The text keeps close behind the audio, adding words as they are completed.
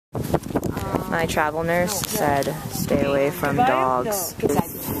My travel nurse said stay away from dogs.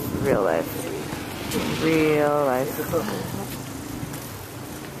 Real life. Real life.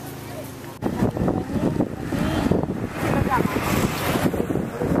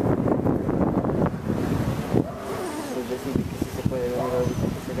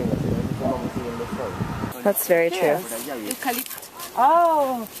 That's very true.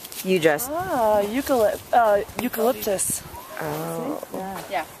 Oh! You just... eucalyptus. Oh.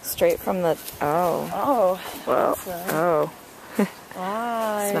 Yeah. Straight from the... Oh. Oh. Well. Oh.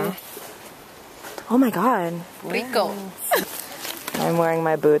 Smell. Oh my god. Rico. I'm wearing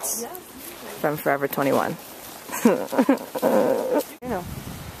my boots from Forever 21.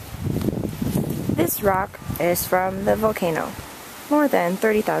 This rock is from the volcano. More than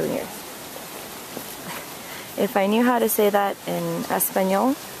 30,000 years. If I knew how to say that in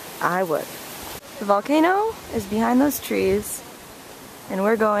Espanol, I would. The volcano is behind those trees, and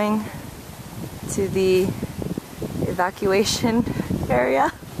we're going to the evacuation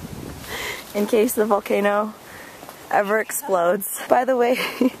area in case the volcano ever explodes. By the way,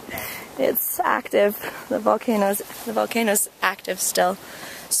 it's active. The volcano's active still.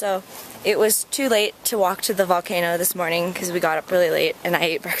 So it was too late to walk to the volcano this morning because we got up really late and I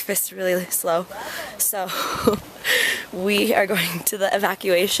ate breakfast really slow. So we are going to the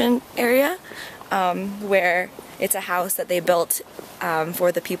evacuation area where it's a house that they built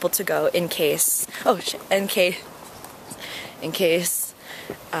for the people to go in case, in case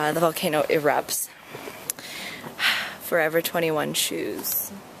the volcano erupts. Forever 21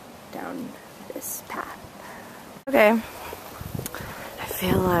 shoes down this path. Okay, I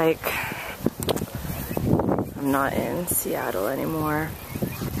feel like I'm not in Seattle anymore.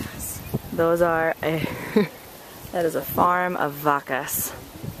 Those are that is a farm of vacas,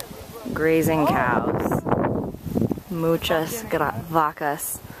 grazing cows. Muchas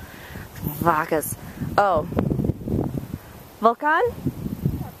vacas. Vacas. Oh. Volcan?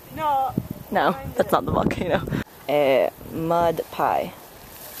 No. No, that's not the volcano. Mud pie.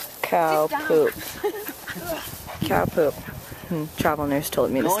 Cow poop. Cow poop. Travel nurse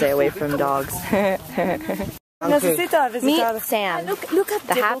told me to stay away from dogs. Meet Sam, Look at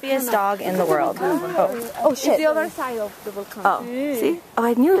the happiest dog in the world. Oh shit. It's the other side of the volcano. Oh, see? Oh,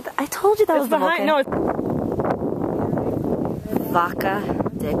 I knew it. I told you that was the volcano. No, Vaca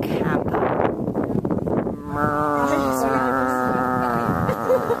de Campo.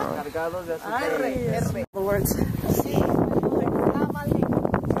 the words.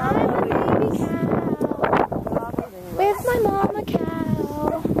 I'm a baby cow with my mama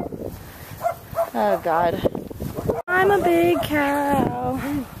cow. Oh god. I'm a big cow.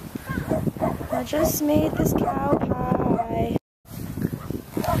 I just made this cow pie.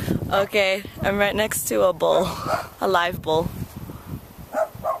 Okay, I'm right next to a bull. A live bull.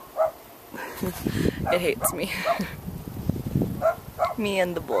 It hates me. Me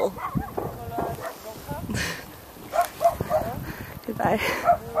and the bull. Goodbye.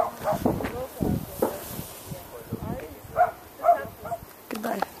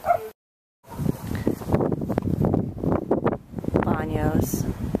 Goodbye. Baños.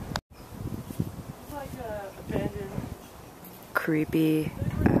 Creepy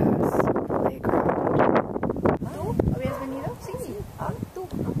ass playground. ¿Habías venido? Sí. ¿Tú?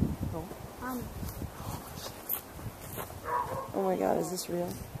 No. Oh my god, is this real?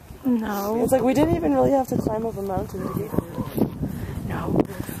 No. It's like we didn't even really have to climb up a mountain to get here. No.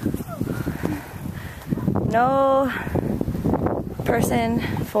 No person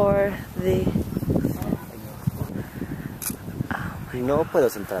for the... No puedo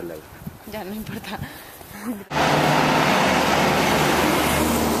centrarla ahí. Ya, no importa.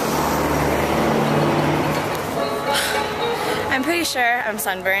 I'm pretty sure I'm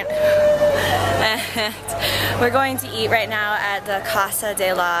sunburnt. And we're going to eat right now at the Casa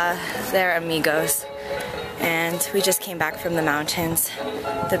de their Amigos. And we just came back from the mountains,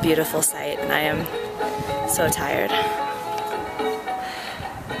 the beautiful sight, and I am so tired.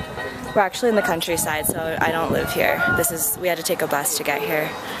 We're actually in the countryside, so I don't live here. We had to take a bus to get here.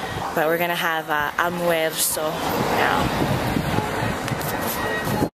 But we're gonna have almuerzo now.